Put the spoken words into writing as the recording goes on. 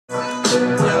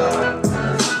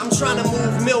I'm trying to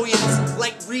move millions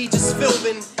like Regis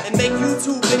filming and make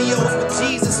YouTube videos with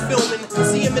Jesus filming.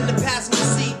 See him in the passenger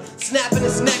seat, snapping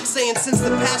his neck, saying, since the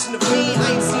passion of me,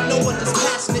 I ain't seen no one that's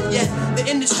passionate yet. The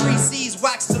industry sees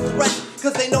wax as a threat,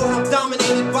 cause they know how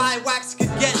dominated by wax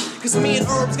could get. Cause me and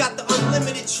Herbs got the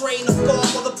unlimited train of thought,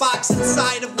 while the box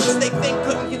inside of which they think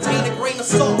couldn't contain a grain of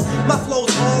salt. My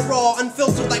flow's all raw,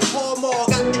 unfiltered like Paul Mall.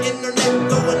 Got the internet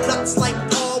going nuts like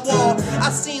Paul Wall. I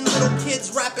seen little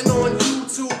kids rapping on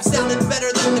YouTube, sounding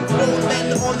better than the grown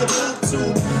men on the boob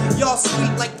tube. Y'all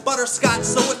sweet like butterscotch,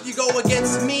 so if you go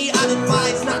against me, I'd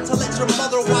advise not to let your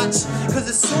mother watch. Cause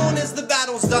as soon as the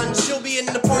battle's done, she'll be in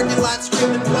the parking lot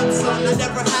screaming, what son? I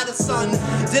never had a son.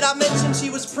 Did I mention she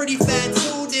was pretty fat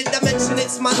too? Did I mention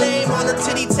it's my name on her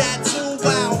titty tattoo?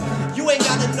 Wow, you ain't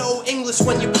gotta know English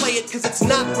when you play it, cause it's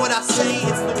not what I say,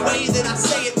 it's the way that I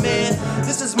say it, man.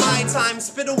 This is my time,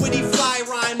 spit a witty fly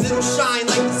rhyme that'll shine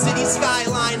like the city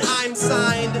skyline. I'm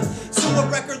signed to a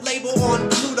record label on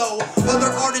Pluto. Other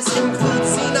artists include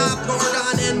Zenob,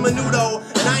 Gargon, and Menudo.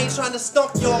 And I ain't trying to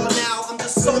stump y'all now, I'm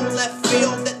just so left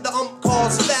field that the ump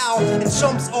calls foul, and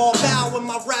chumps all bow when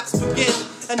my raps begin.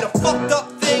 And the fucked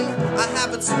up thing, I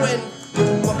have a twin.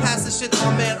 I'ma pass this shit to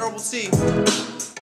my man Herbal T.